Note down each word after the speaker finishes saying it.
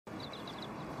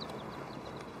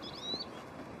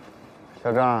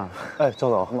小张，哎，张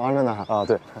总，忙着呢。啊，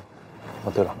对。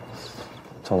哦，对了，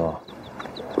张总，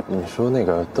你说那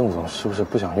个邓总是不是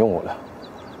不想用我了？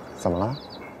怎么了？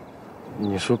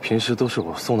你说平时都是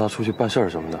我送他出去办事儿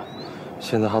什么的，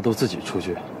现在他都自己出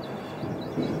去，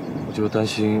我就担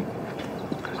心。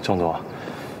张总，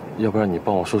要不然你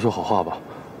帮我说说好话吧，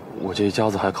我这一家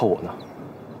子还靠我呢。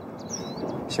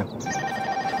行。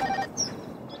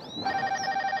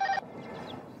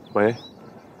喂。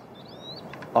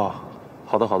哦，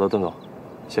好的好的，邓总，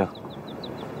行。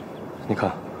你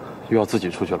看，又要自己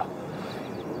出去了。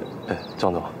哎，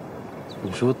张总，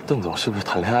你说邓总是不是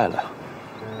谈恋爱了呀？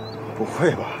不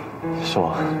会吧？是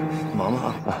吗？忙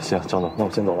吧啊。啊，行，张总，那我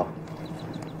先走了。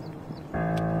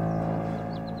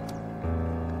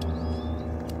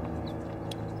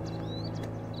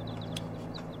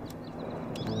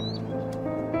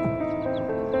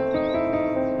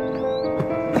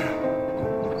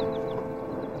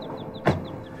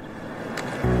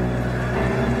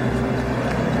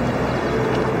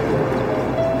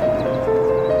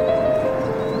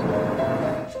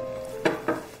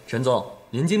陈总，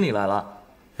您经理来了，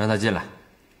让他进来。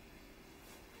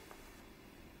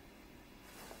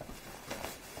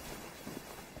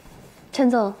陈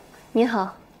总，您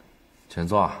好。请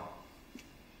坐。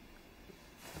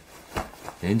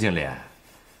林经理，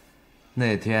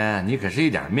那天你可是一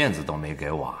点面子都没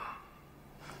给我。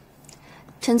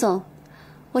陈总，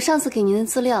我上次给您的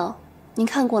资料，您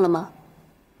看过了吗？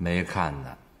没看呢，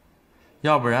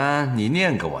要不然你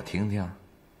念给我听听。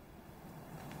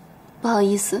不好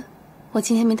意思，我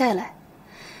今天没带来，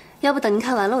要不等您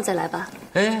看完了我再来吧。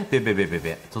哎，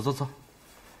别，走走走。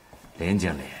林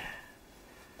经理，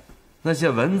那些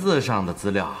文字上的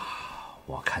资料，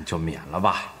我看就免了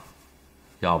吧。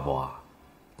要不，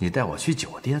你带我去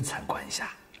酒店参观一下，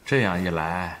这样一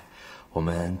来，我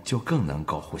们就更能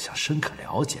够互相深刻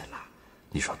了解了。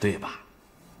你说对吧？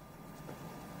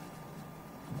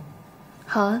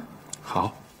好啊。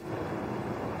好。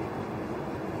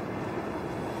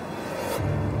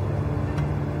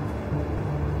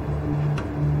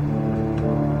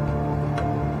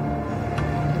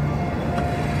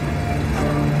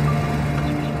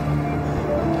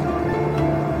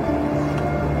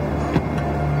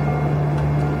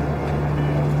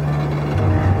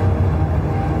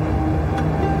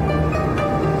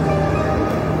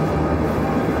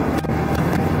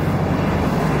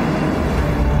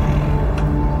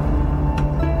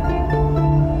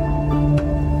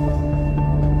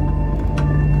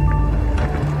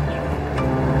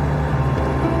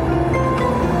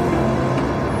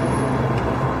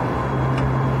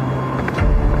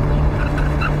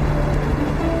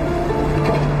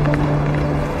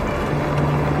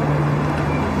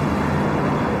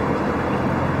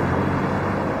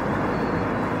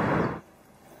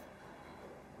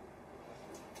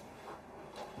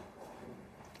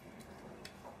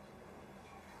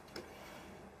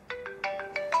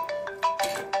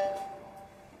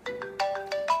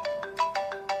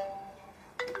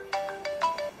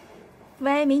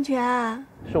喂，明权，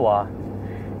是我啊。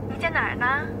你在哪儿呢？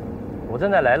我正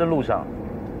在来的路上。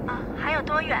啊，还有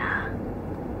多远啊？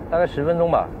大概10分钟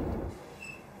吧。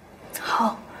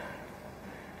好。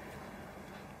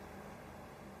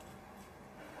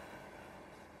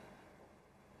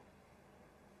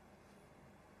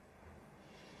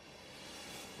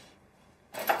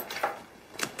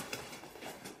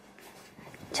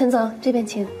陈总，这边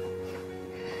请。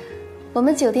我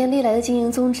们酒店历来的经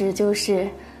营宗旨就是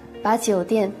把酒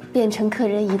店变成客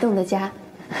人移动的家。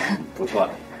不错。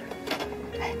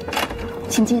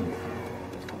请进。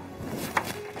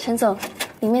陈总，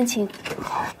里面请。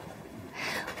好。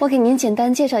我给您简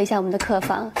单介绍一下我们的客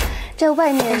房。这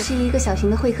外面是一个小型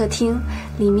的会客厅，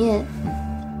里面……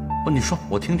你说，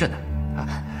我听着呢。啊，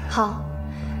好，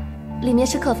里面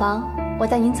是客房，我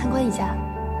带您参观一下。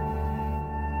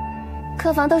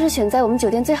客房都是选在我们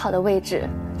酒店最好的位置，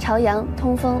朝阳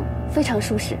通风，非常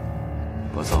舒适。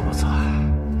不错不错，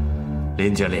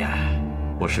林经理，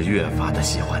我是越发的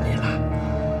喜欢你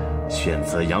了。选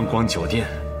择阳光酒店，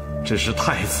真是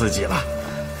太刺激了。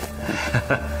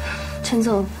陈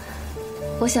总，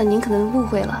我想您可能误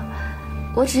会了，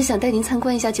我只是想带您参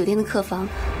观一下酒店的客房，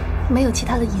没有其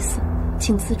他的意思，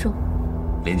请自重。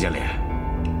林经理，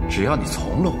只要你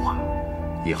从了我，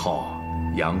以后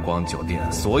阳光酒店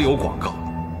所有广告，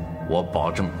我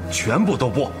保证全部都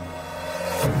播。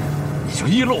你就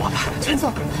依了我吧。陈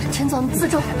总，陈总自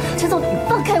重，陈总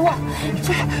放开我，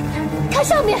陈总，看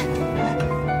上面。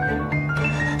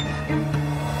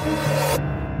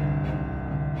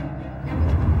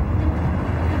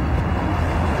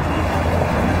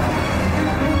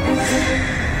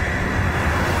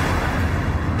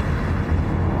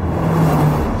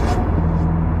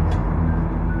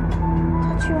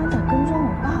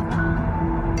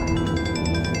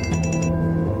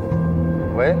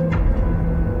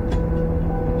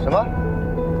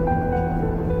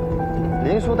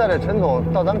林叔带着陈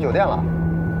总到咱们酒店了。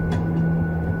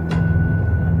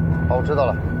好，我知道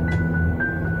了，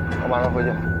我马上回去。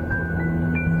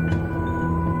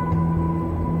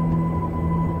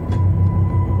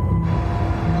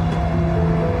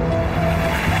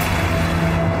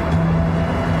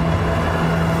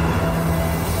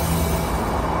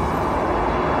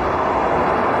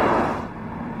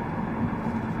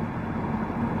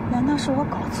难道是我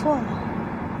搞错了？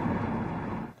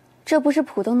这不是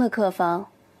普通的客房，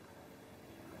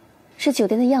是酒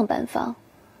店的样板房，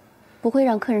不会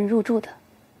让客人入住的。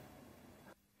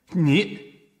你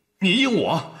应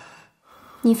我？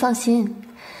你放心，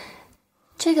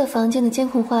这个房间的监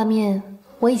控画面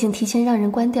我已经提前让人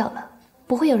关掉了，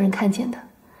不会有人看见的。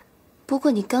不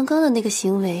过你刚刚的那个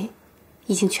行为，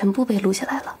已经全部被录下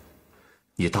来了。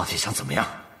你到底想怎么样？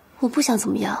我不想怎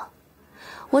么样，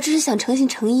我只是想诚心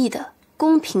诚意的、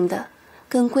公平的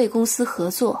跟贵公司合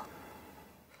作。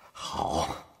好，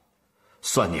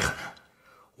算你狠，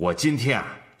我今天啊，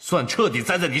算彻底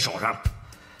栽在你手上。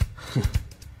哼。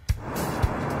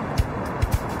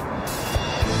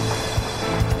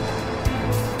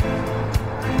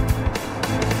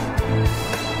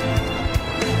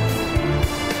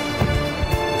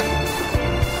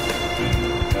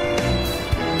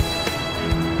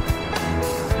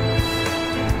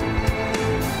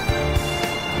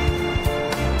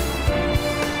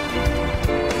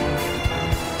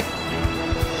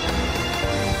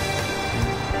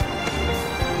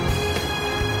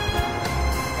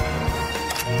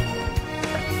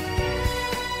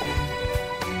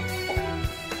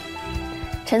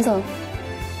陈总，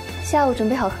下午准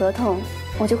备好合同，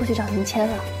我就过去找您签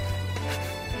了。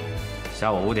下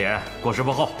午5点，过时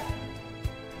不候。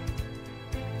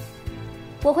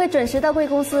我会准时到贵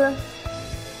公司。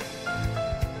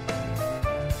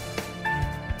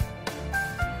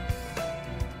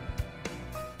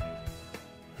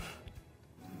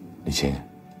李琴，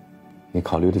你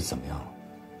考虑的怎么样了？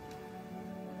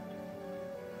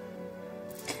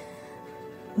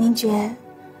明觉，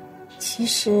其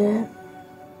实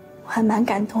我还蛮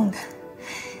感动的。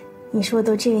你说我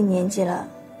都这个年纪了，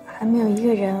还没有一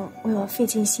个人为我费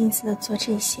尽心思的做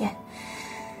这些，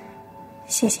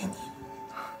谢谢你。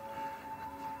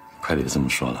快别这么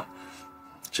说了，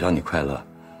只要你快乐，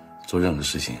做任何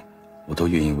事情，我都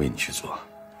愿意为你去做。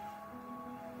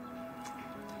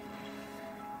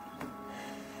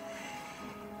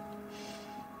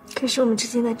可是我们之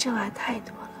间的障碍太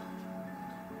多了，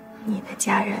你的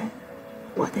家人，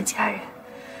我的家人，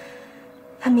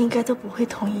他们应该都不会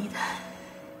同意的。